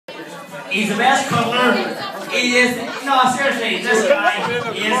He's the best cuddler. He is. No, seriously, this guy,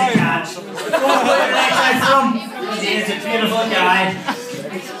 he is a catch. Don't put your legs out for him. He is a beautiful guy.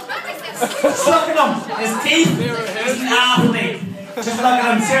 Just look at him. His teeth. He's an athlete. Just look at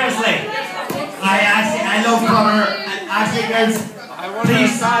him, seriously. I love Conor. Actually, girls,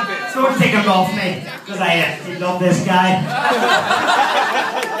 please don't take him off me, because I love this guy.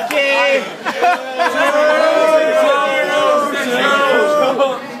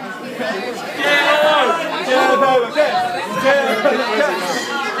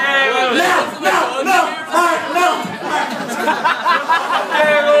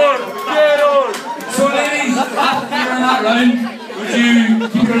 So ladies, after you're in that round, would you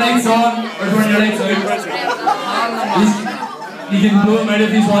keep your lights on or turn your lights out? You can blow them out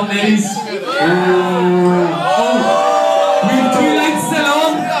if you want, ladies. Oh. We have 2 lights still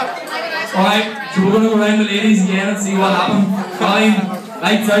on. Alright, so we're going to go around the ladies again and see what happened. Fine,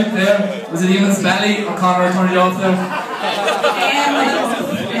 lights out there. Was it Eamonn's belly or Conor turned it off there?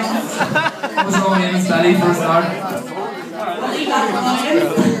 What was wrong with Eamonn's belly for a start?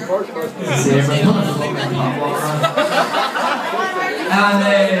 And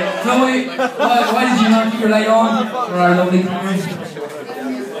Chloe, why did you not keep your light on for our lovely Conor?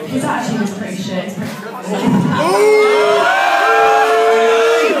 His actually was pretty shit. It's pretty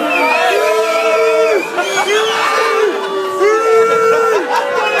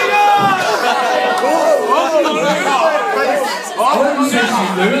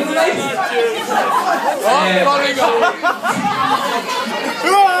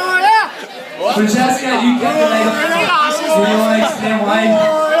Francesca, you kept your light on. Do you want to explain why?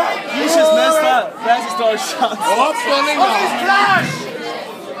 You just missed that. That's just all shots. Oh,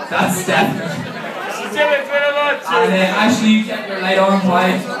 That's Steph. And Ashley, you kept your light on. Why?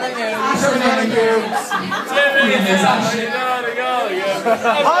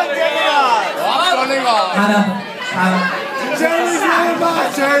 Hannah. Jeremy's really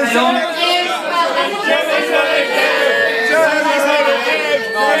bad. Jeremy's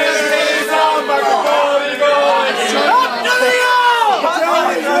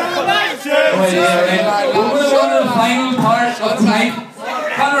the final part of tonight.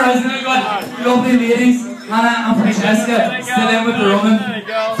 Conor has really got lovely ladies, Hannah and Francesca, still in with the Roman.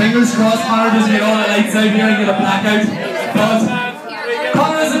 Fingers crossed Conor doesn't get all the lights out here and get a blackout. But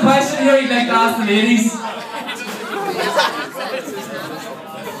Conor has a question here he'd like to ask the ladies.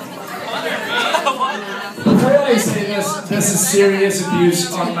 Before I say this is serious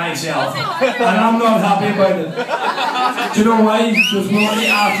abuse on myself, and I'm not happy about it. Do you know why? There's no only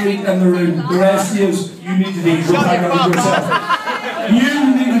athlete in the room. The rest of you need to take a good hard look at yourself. You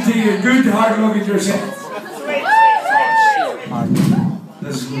need to take a good hard look at yourself.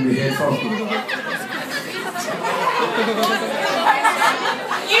 This is going to be hateful.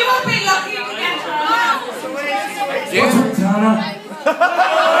 You will be lucky to get her. What's with Tana?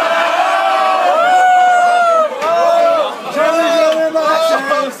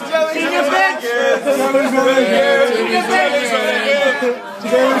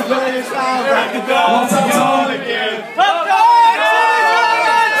 What's up, Tom?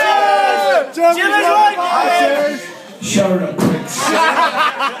 Shut up, pricks.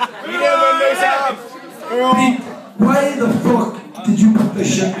 Why the fuck did you put this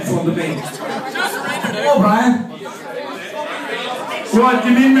shit in front of me? Obrien? What,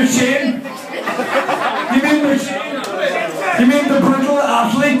 you mean machine? You mean machine? You mean the brutal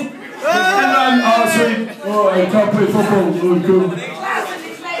athlete? Oh, sorry. Oh, I can't play football. Oh, cool.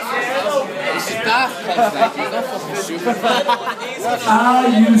 I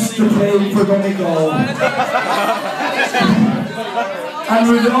used to play for Donegal. And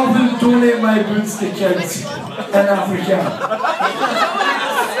would often donate my boots to kids in Africa.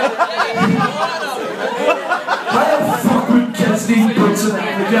 Why the fuck would kids need boots in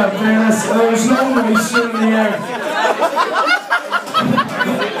Africa? There's no moisture in the air.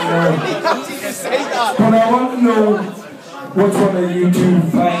 But I want to know which one of you 2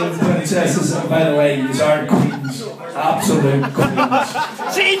 fine princesses, and by the way, these are queens, absolute queens.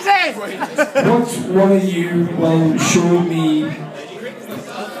 Jesus! Which one of you will show me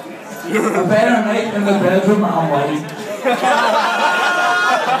a better night in the bedroom and why?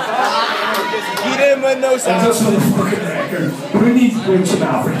 You didn't win no And just for the fucking record, who needs boots in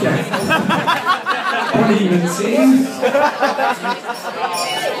Africa? What are you even saying?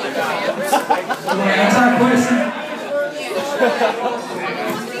 Answer that question.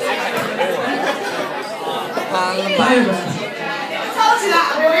 I told you that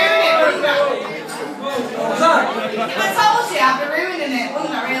I'd be ruining it, wouldn't I? Sorry? I told you I'd be ruining it,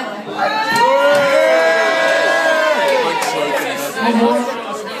 wouldn't I, really?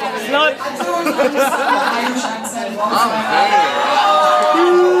 not. Irish accent.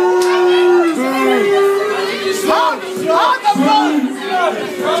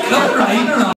 Not right or not?